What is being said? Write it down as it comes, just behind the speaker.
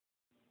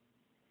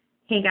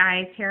Hey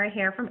guys, Tara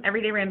here from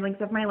Everyday Ramblings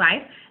of My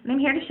Life, and I'm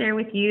here to share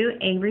with you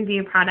a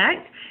review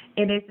product.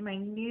 It is my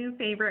new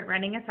favorite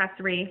running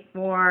accessory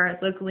for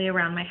locally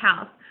around my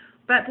house.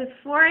 But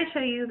before I show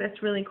you this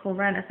really cool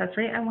run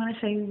accessory, I want to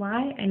show you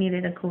why I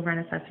needed a cool run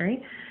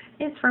accessory.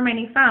 It's for my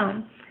new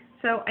phone.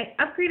 So I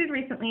upgraded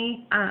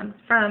recently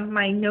from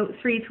my Note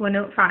 3 to a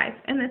Note 5,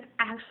 and it's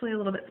actually a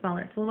little bit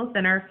smaller. It's a little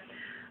thinner.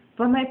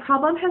 But my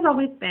problem has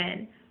always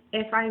been,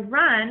 if I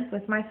run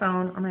with my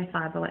phone, or my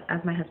flab, as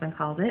my husband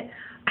calls it,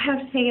 I have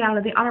to take it out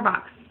of the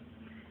Otterbox.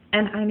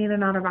 And I need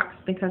an Otterbox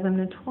because I'm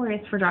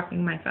notorious for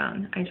dropping my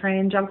phone. I try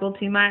and juggle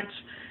too much,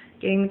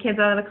 getting the kids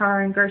out of the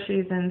car and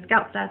groceries and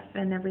scout stuff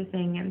and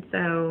everything, and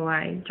so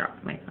I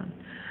dropped my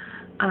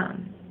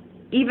phone.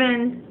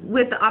 Even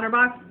with the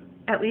Otterbox,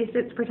 at least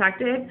it's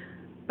protected,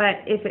 but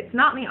if it's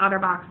not in the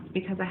Otterbox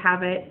because I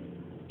have it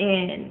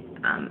in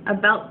a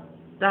belt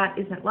that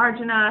isn't large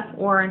enough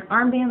or an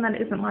armband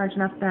that isn't large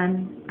enough,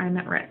 then I'm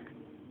at risk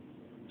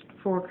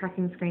for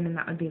cracking the screen, and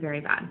that would be very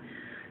bad.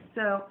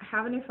 So I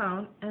have a new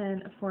phone,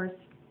 and of course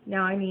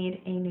now I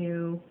need a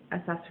new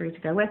accessory to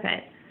go with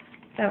it.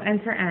 So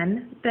enter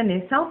in the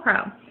new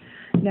CellPro.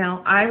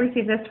 Now I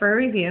received this for a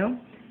review,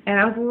 and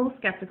I was a little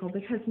skeptical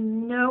because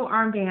no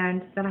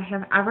armband that I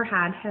have ever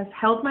had has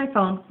held my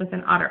phone with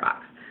an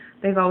Otterbox.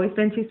 They've always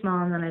been too small,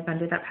 and then I've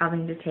ended up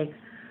having to take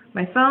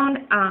my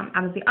phone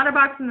out of the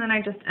Otterbox, and then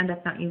I just end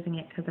up not using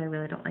it because I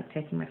really don't like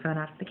taking my phone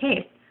out of the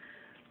case.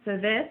 So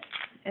this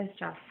is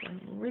just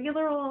a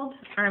regular old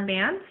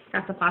armband. It's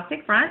got the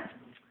plastic front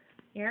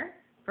here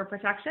for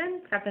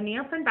protection. It's got the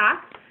neoprene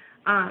back.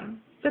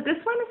 But this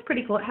one is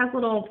pretty cool. It has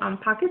little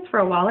pockets for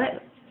a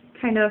wallet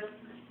kind of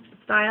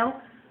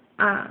style.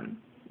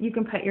 You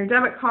can put your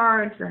debit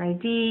cards, your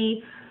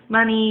ID,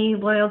 money,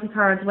 loyalty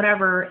cards,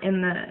 whatever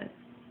in the,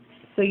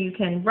 so you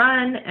can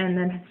run and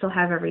then still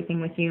have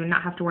everything with you and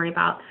not have to worry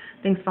about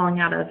things falling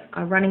out of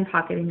a running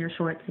pocket in your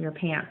shorts and your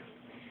pants,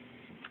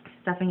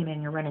 stuffing it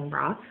in your running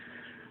bra.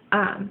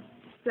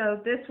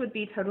 So this would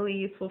be totally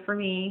useful for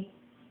me,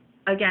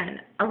 again,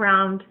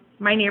 around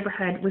my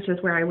neighborhood, which is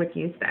where I would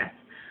use this.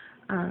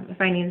 If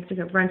I needed to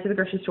go run to the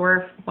grocery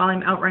store while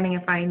I'm out running,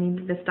 if I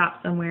needed to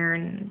stop somewhere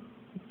and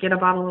get a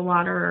bottle of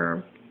water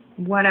or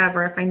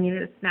whatever, if I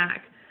needed a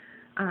snack,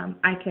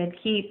 I could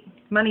keep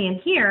money in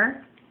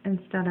here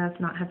instead of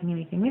not having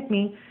anything with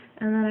me,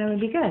 and then I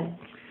would be good.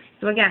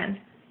 So again,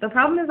 the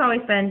problem has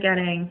always been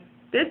getting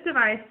this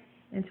device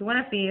into one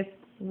of these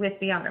with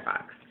the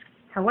Otterbox.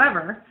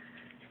 However,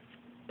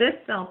 this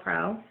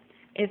CellPro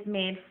is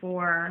made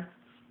for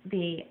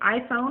the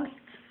iPhone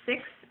 6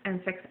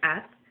 and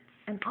 6S,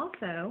 and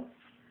also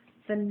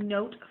the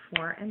Note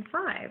 4 and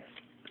 5.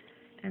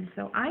 And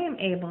so I am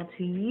able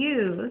to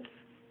use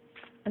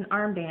an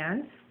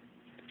armband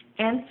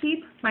and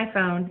keep my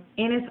phone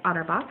in its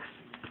Otterbox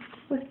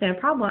with no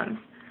problem.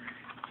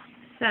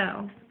 So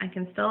I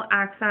can still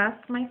access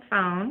my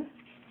phone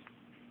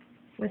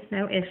with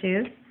no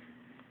issues.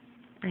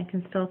 I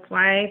can still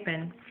swipe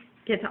and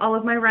get to all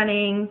of my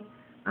running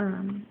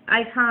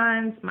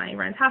icons, my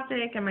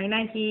Runtastic and my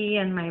Nike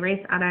and my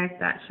Race Addict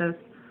that shows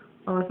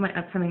all of my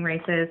upcoming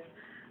races.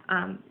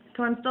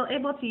 So I'm still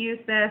able to use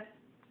this,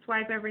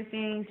 swipe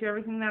everything, do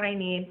everything that I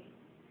need,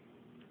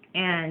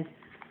 and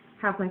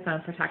have my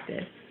phone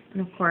protected. And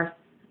of course,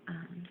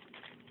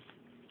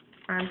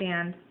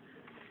 armband.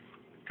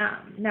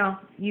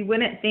 Now, you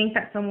wouldn't think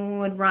that someone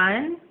would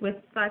run with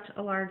such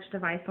a large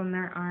device on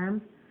their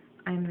arm.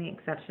 I'm the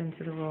exception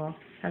to the rule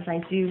because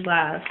I do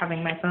love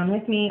having my phone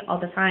with me all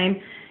the time.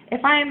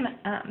 If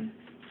I'm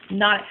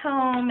not at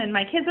home and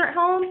my kids are at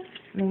home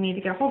and they need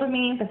to get a hold of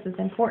me, this is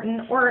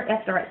important. Or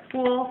if they're at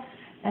school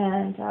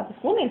and the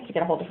school needs to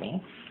get a hold of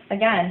me.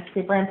 Again,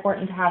 super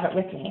important to have it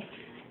with me.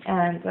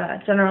 And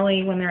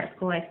generally when they're at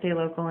school, I stay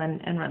local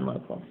and run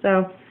local.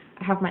 So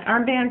I have my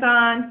armband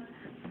on,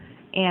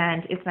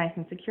 and it's nice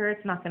and secure.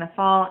 It's not going to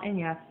fall. And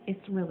yes, it's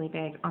really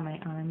big on my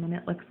arm, and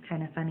it looks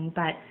kind of funny,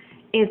 but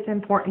it's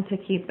important to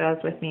keep those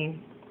with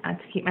me, to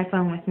keep my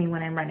phone with me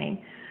when I'm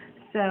running.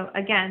 So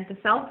again, the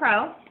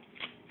CellPro,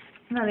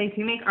 now they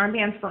do make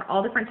armbands for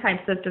all different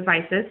types of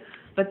devices,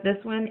 but this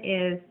one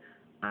is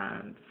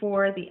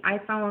for the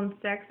iPhone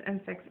 6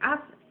 and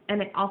 6S,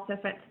 and it also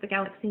fits the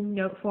Galaxy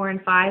Note 4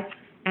 and 5,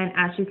 and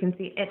as you can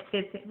see, it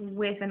fits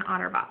with an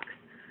Otterbox.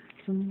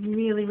 So I'm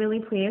really, really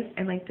pleased.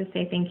 I'd like to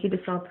say thank you to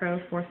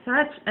CellPro for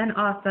such an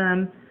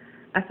awesome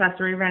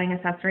accessory, running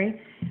accessory.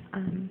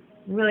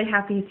 Really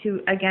happy to,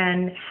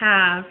 again,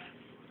 have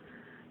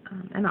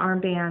an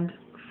armband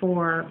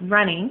for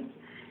running.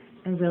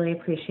 I really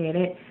appreciate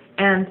it.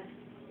 And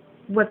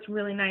what's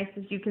really nice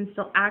is you can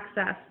still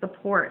access the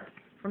ports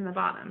from the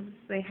bottom.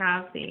 So they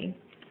have the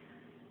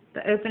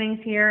openings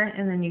here,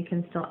 and then you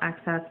can still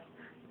access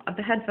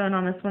the headphone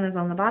on this one is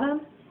on the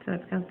bottom. So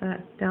it's got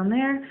that down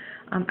there.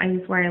 I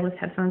use wireless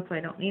headphones, so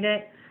I don't need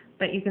it.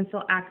 But you can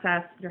still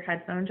access your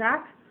headphone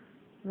jack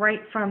right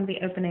from the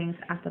openings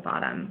at the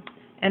bottom.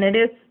 And it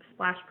is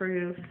splash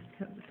proof.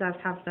 It does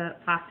have the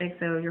plastic,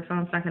 so your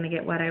phone's not going to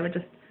get wet. I would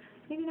just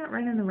maybe not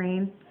run in the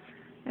rain.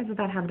 I have a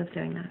bad habit of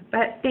doing that.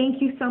 But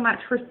thank you so much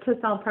to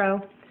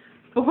CellPro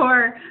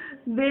for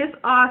this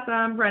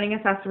awesome running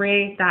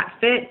accessory that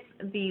fits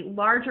the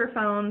larger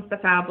phones, the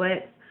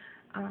phablets.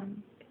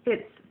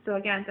 So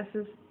again, this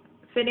is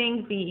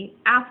fitting the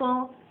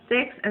Apple 6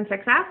 and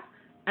 6S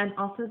and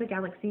also the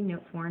Galaxy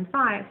Note 4 and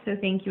 5. So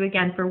thank you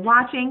again for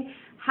watching.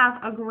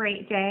 Have a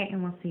great day,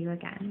 and we'll see you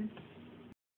again.